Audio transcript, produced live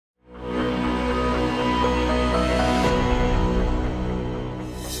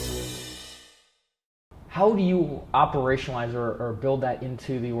how do you operationalize or build that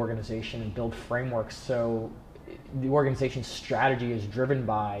into the organization and build frameworks so the organization's strategy is driven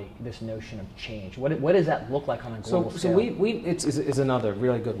by this notion of change? What does that look like on a global scale? So it's another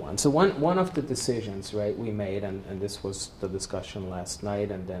really good one. So one of the decisions, right, we made, and this was the discussion last night,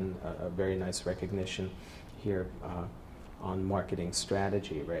 and then a very nice recognition here on marketing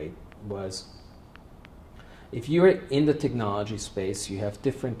strategy, right, was if you're in the technology space, you have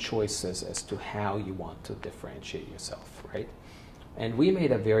different choices as to how you want to differentiate yourself, right? And we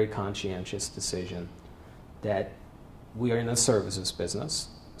made a very conscientious decision that we are in a services business.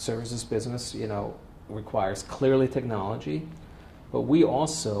 Services business, requires clearly technology, but we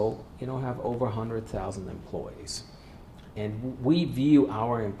also, have over 100,000 employees. And we view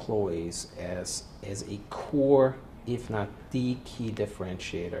our employees as a core, if not the key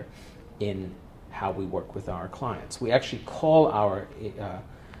differentiator in how we work with our clients. We actually call our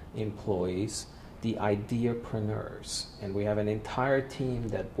employees the ideapreneurs, and we have an entire team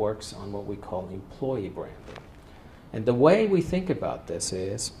that works on what we call employee branding. And the way we think about this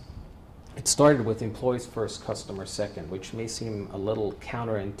is, it started with employees first, customers second, which may seem a little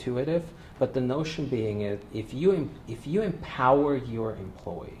counterintuitive, but the notion being is if you empower your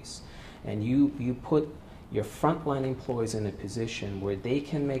employees and you put your frontline employees in a position where they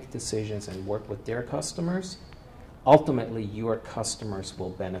can make decisions and work with their customers, ultimately your customers will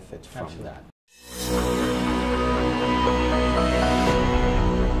benefit from Absolutely. that.